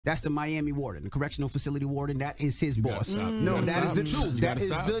That's the Miami warden, the correctional facility warden. That is his boss. No, that is the truth. That is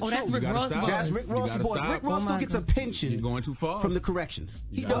the truth. That's Rick Ross' boss. That's Rick Ross' boss. Rick Ross still gets a pension from the corrections.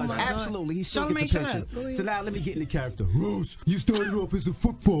 He does, absolutely. He still gets a pension. So now let me get into character. Ross, you started off as a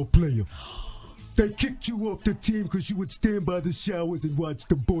football player. They kicked you off the team because you would stand by the showers and watch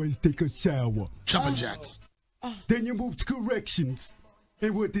the boys take a shower. Jumping jacks. Then you moved to corrections.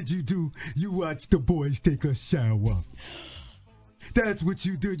 And what did you do? You watched the boys take a shower. That's what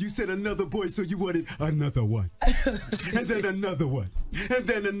you did. You said another boy, so you wanted another one. And then another one. And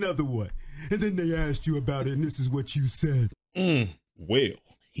then another one. And then they asked you about it, and this is what you said. Well,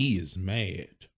 he is mad.